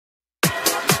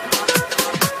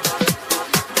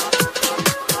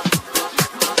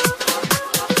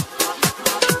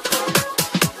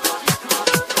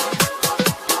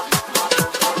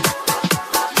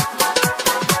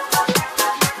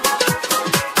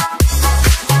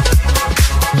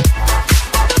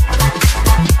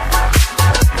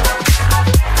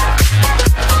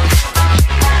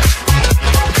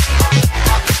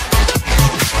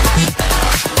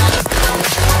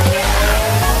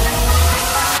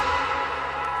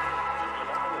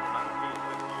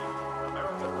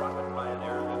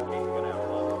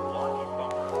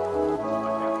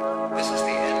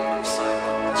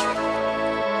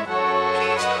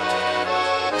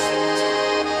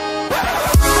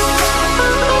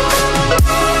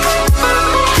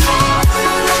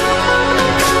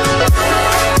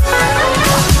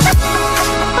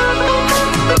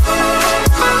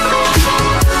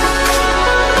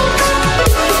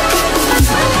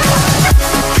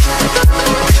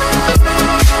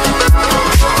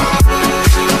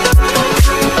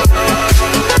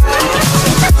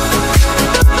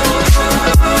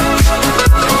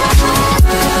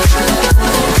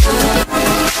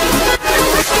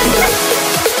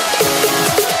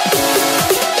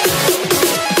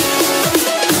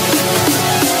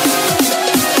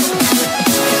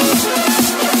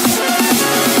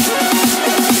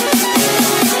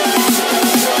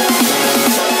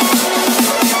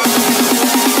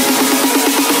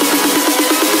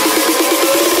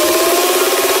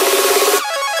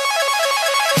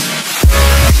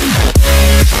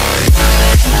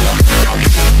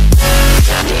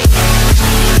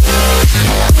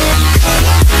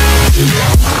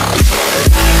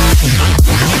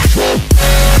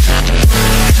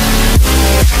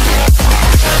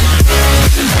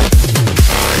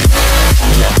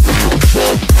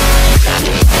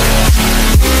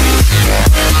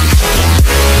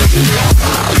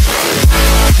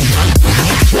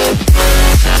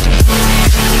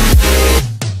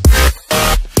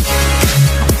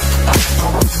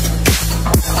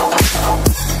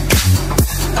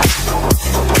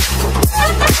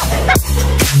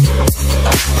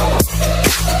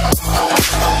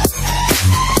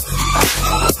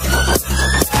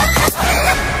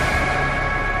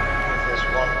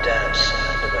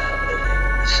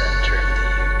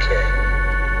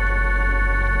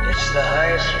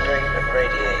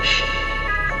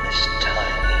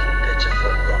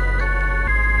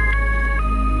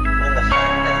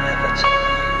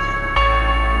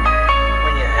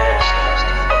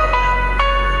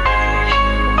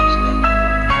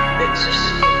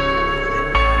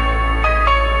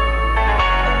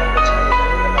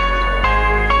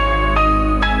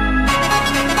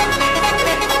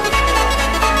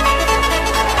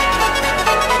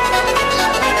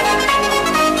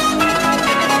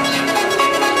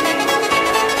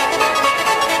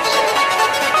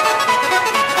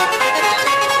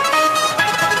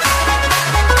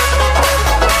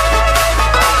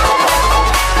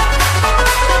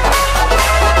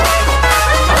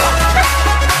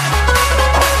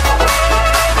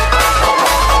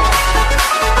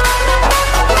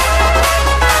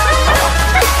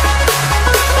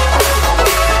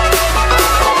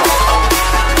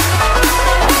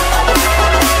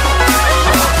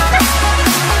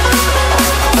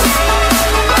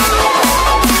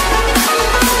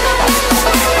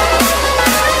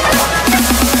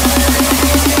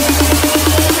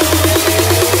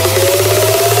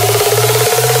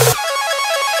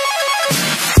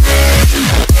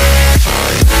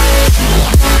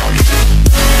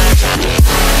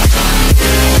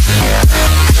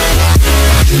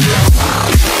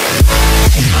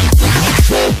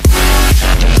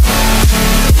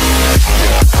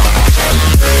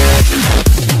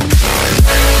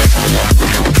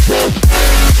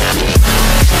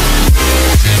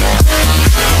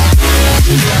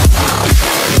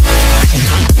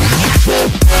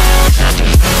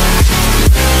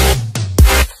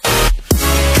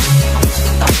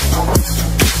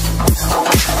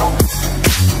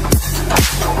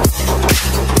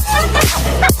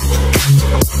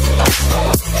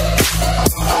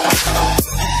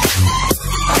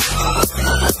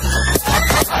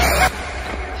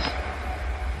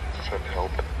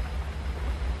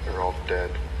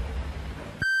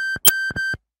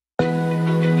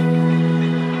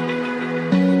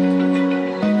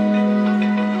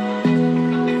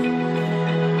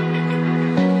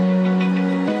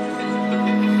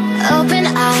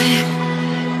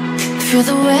Feel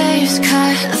the waves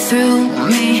cut through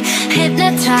me,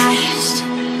 hypnotized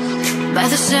by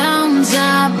the sounds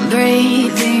I'm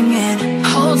breathing in.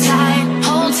 Hold tight,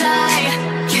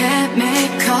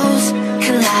 chemicals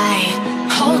collide.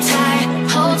 Hold tight,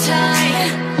 hold tight,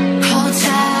 hold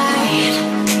tight.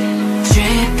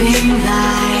 Dripping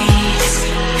lights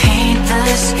paint the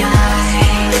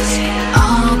skies,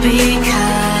 all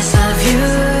because of you.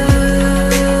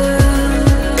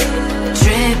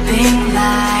 Dripping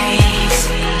lights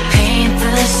paint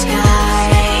the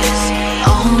skies,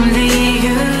 only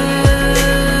you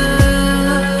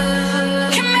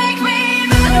can make me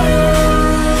move.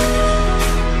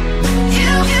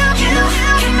 You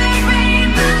can make me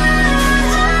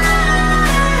move.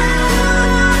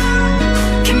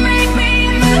 Can make me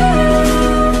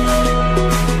move.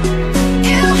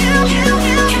 You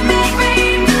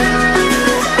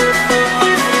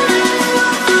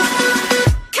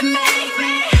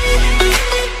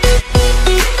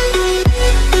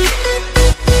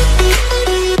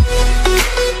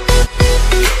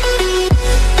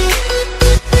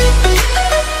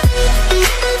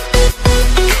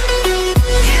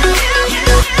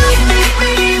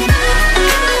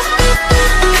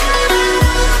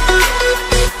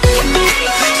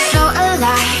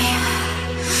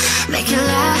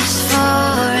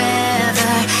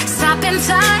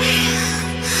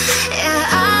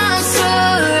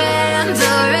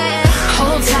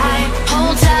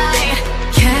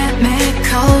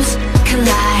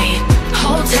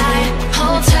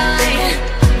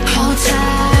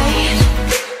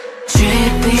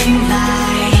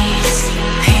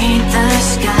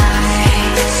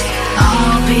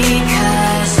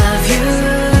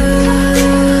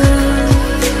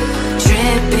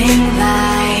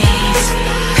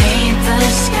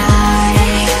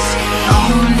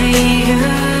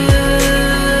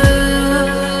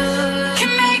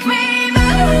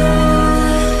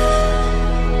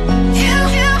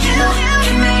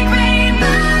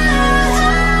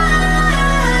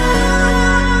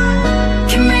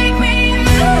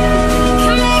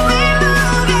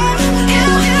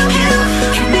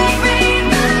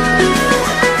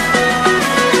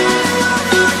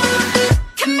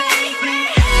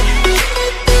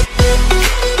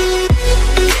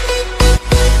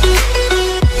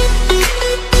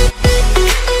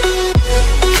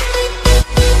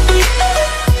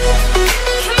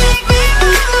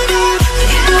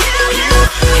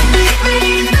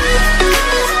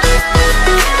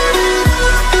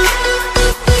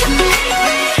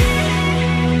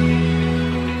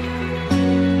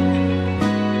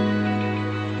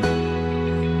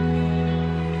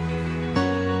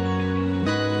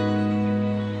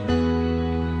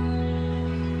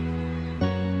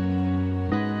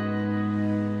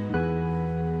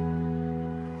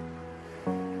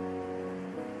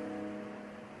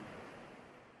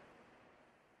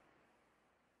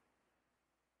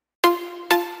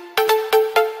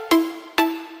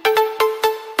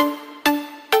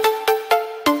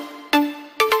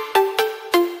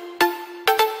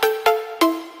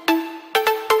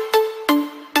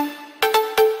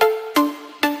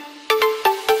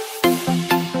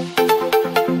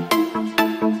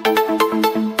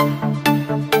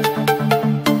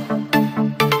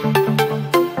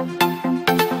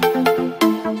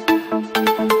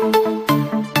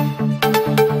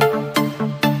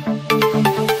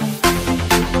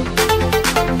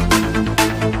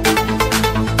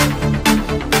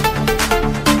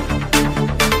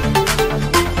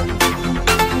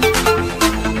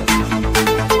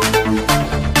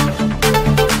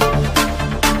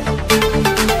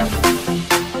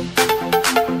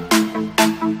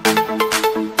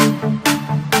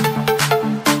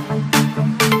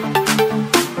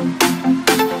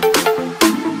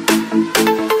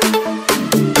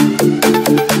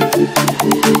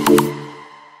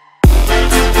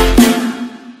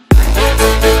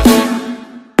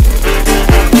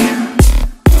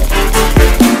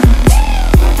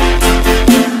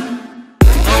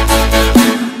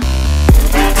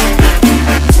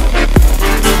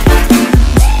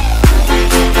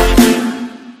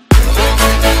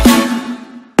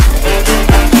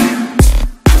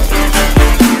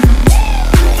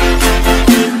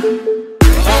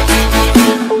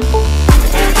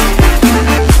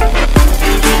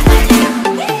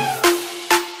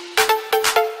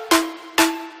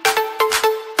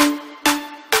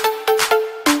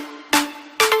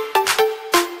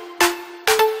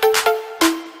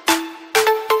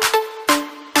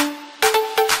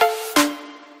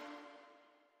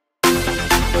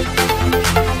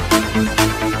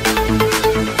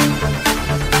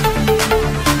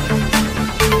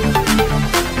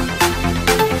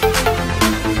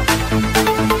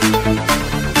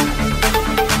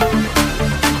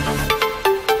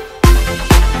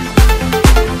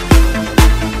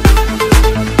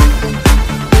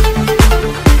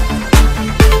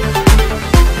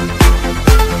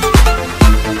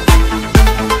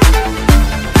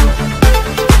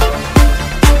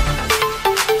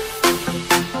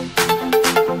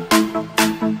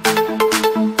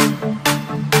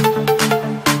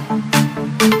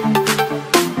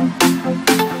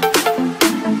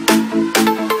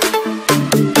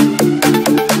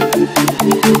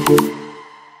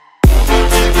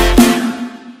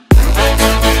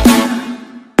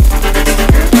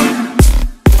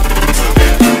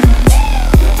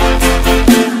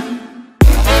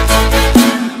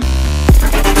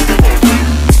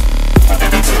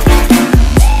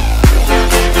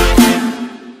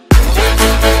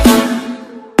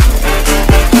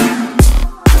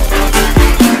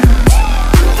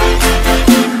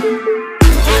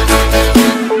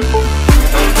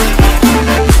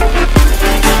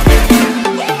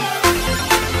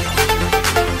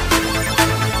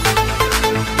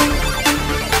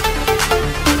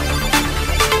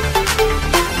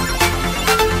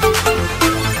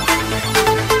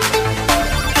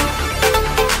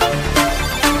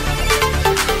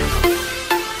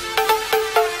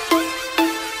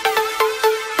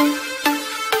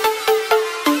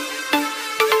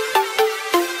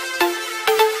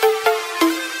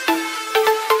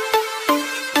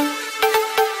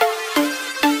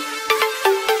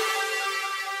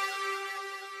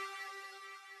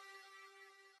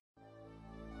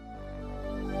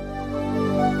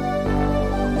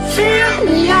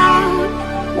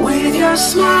your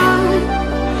smile.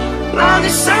 Now the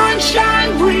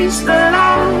sunshine brings the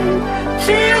light.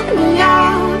 Fill me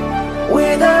out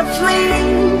with a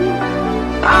flame.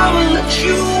 I will let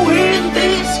you in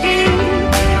this game.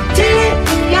 Take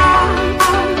me out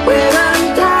when I'm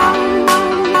down.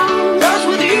 'Cause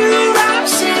with you I'm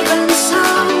safe and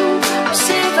sound. I'm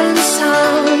safe and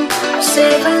sound. I'm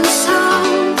safe and sound.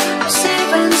 I'm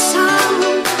safe and sound.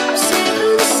 I'm safe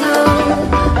and sound.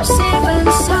 I'm safe and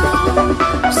sound.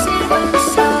 I'm safe and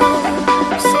sound.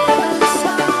 I'm safe and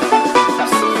sound.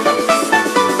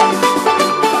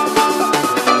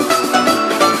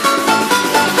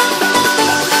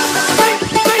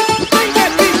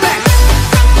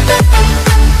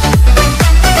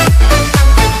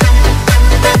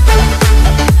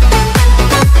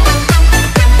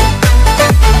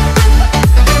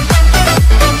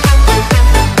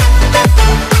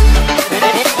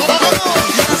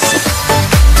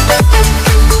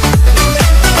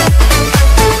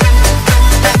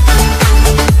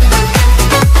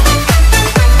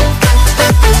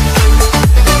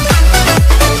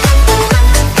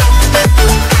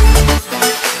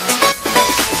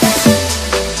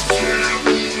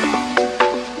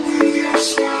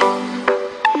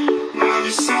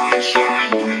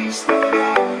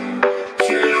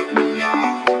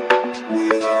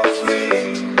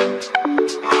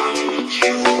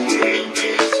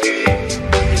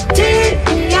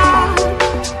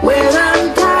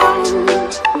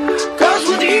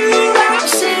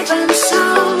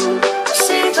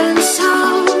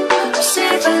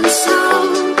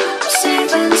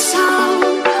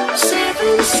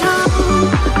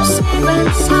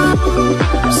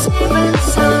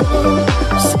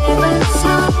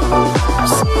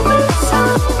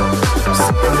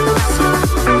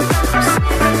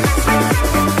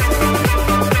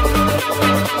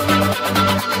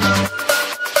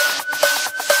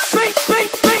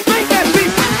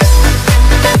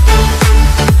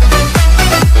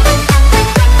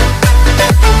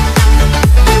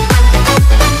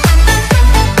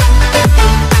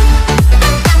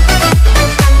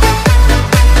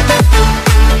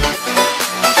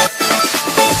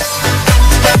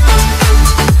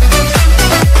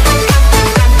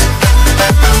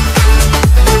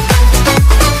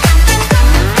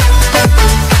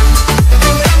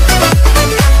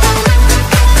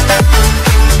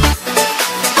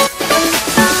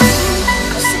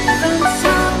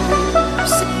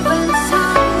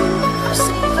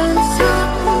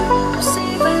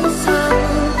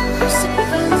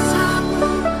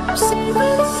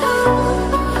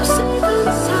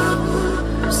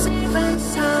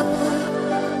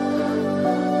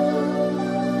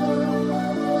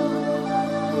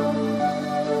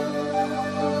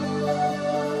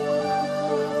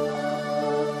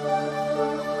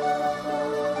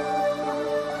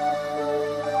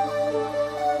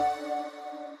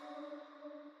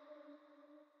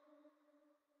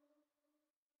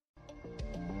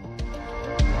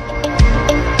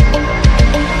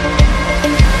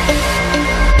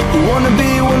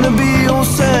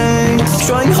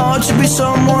 To be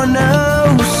someone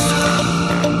else.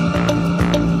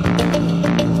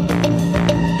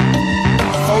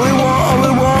 All we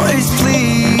want is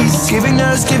please. Giving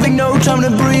us, giving no time to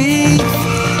breathe.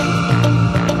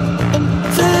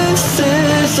 This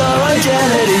is our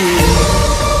identity.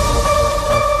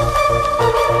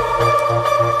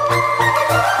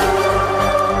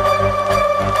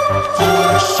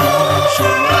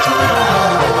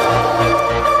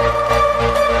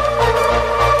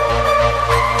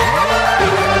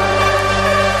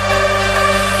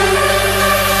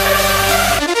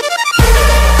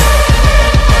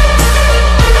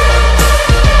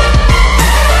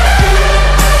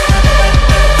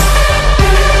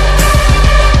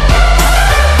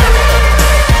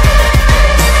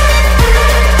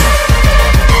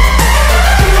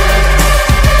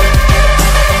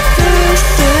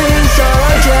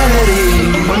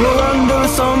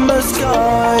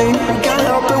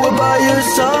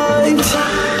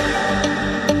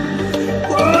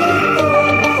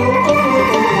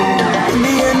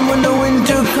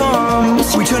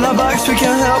 We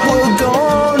can't help, we're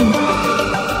gone.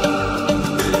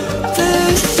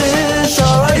 This is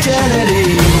our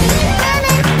identity.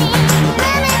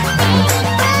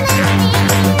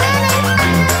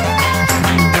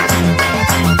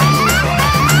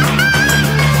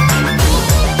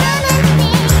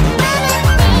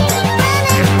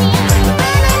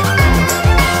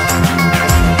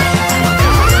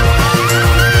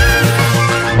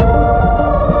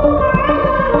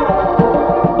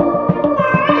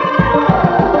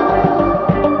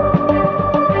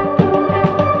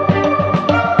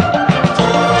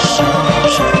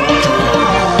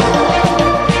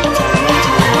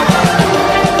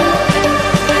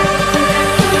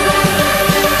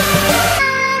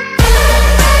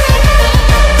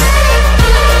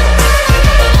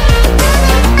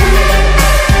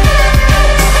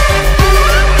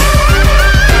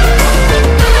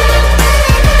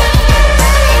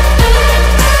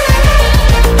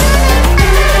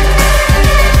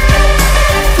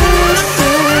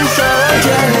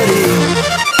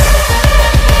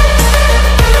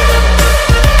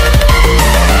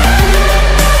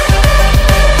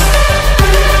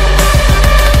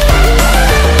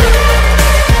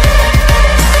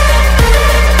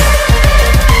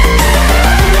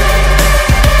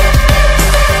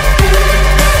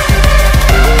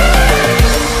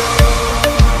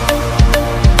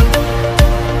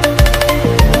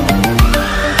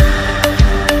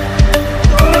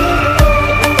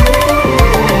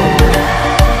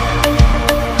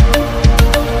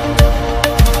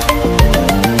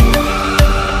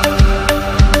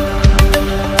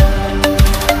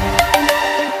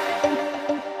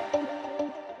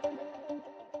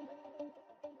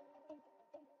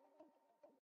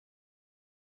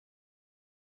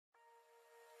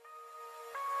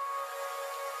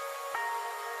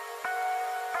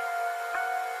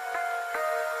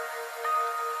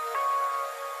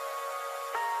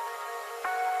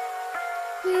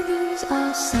 We lose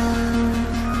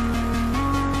ourselves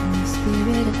in the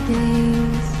spirit of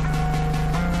things.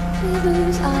 We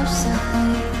lose our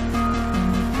sight when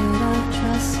we put our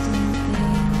trust in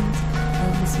things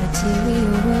of this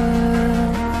material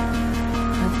world,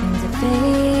 of things that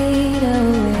fade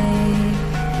away.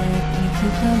 Yet we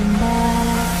keep coming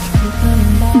back, keep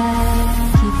coming back,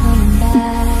 keep coming back,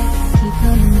 keep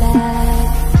coming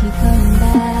back, keep coming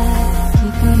back,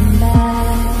 keep coming back,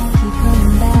 keep coming back, keep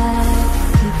coming back, keep coming back,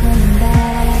 keep coming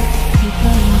back, keep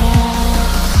coming back.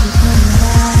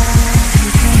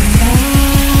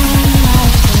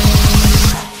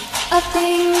 Of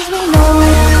things we know.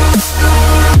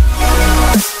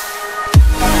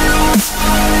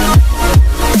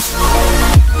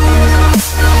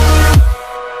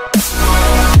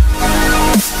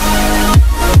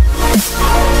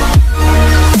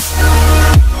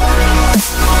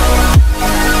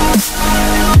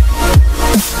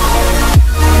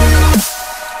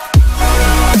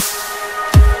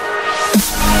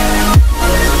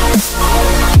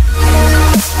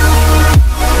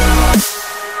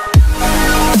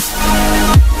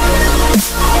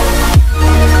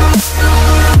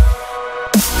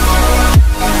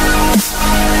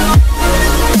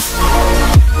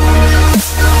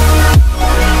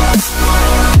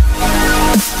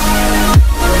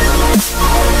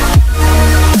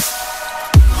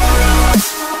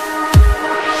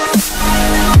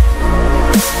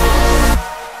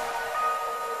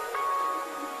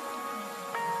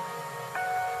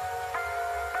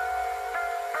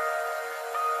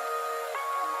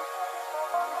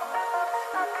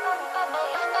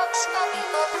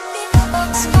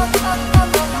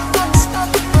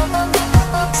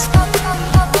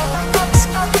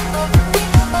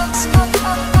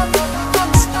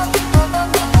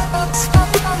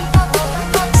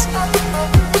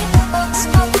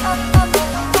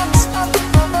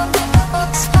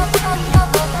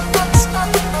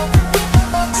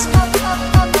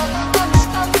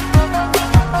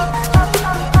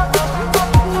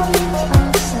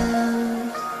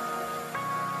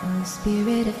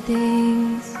 Spirit of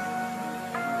things,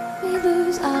 we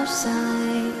lose our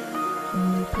sight when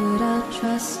we put our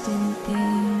trust in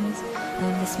things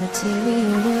of this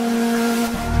material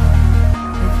world,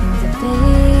 the things that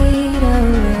fade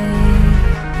away.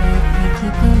 Yet we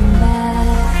keep coming back,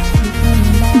 keep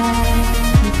coming back,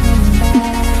 keep coming back,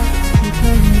 keep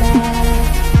coming back,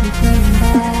 keep coming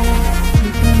back,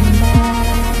 keep coming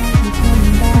back, keep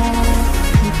coming back,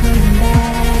 keep coming back,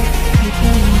 keep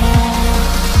coming back.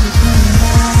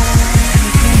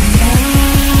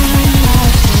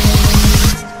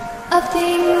 Of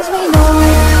things we know.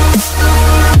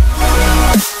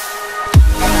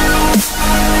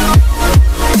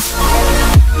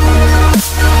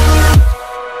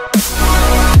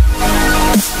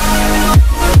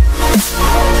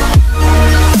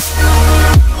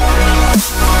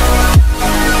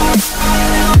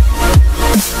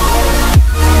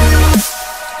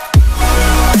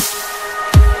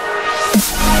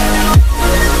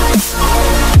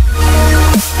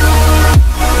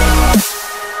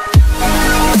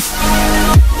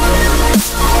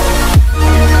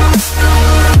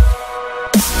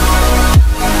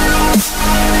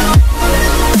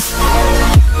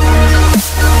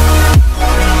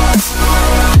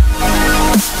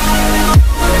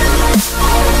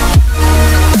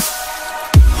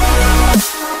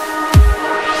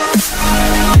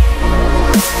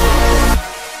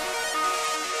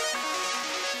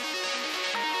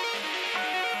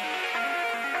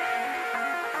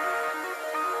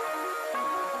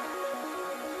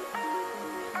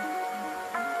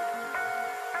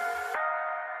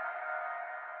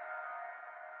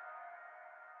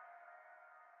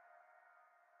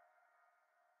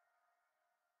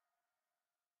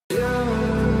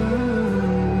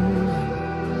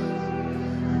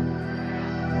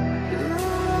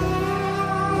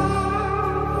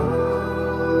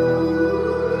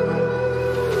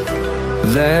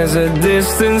 There's a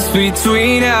distance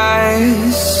between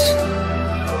us.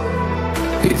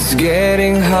 It's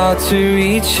getting hard to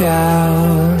reach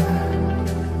out.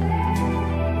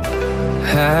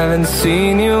 Haven't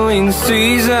seen you in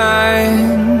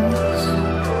seasons,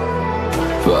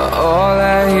 but all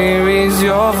I hear is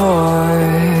your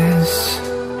voice.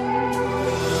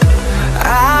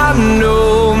 I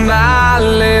know my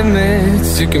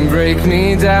limits, you can break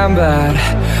me down, but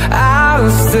I'll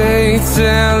stay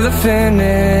till the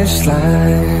finish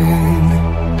line.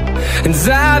 And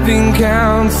I've been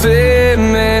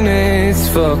counting minutes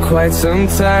for quite some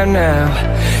time now,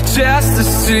 just to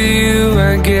see you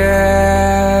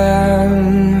again.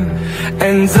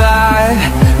 And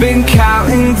I've been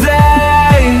counting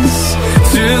days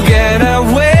to get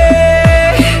away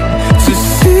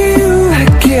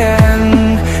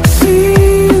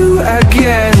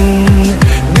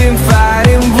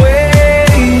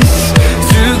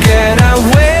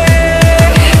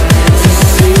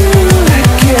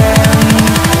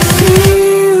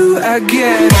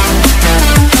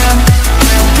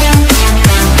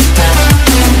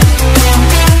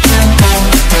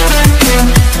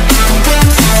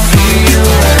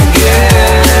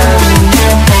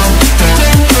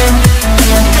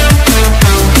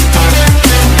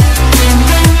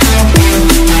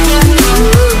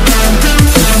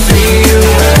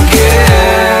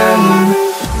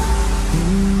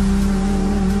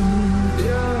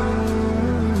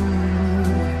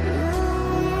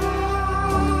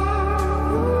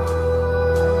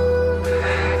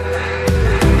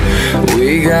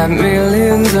We got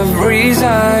millions of reasons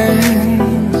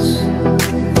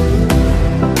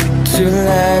to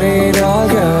let it all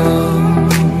go.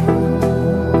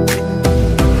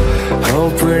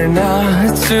 Hope we're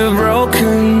not too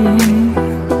broken.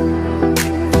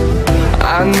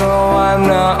 I know I'm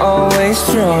not always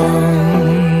strong,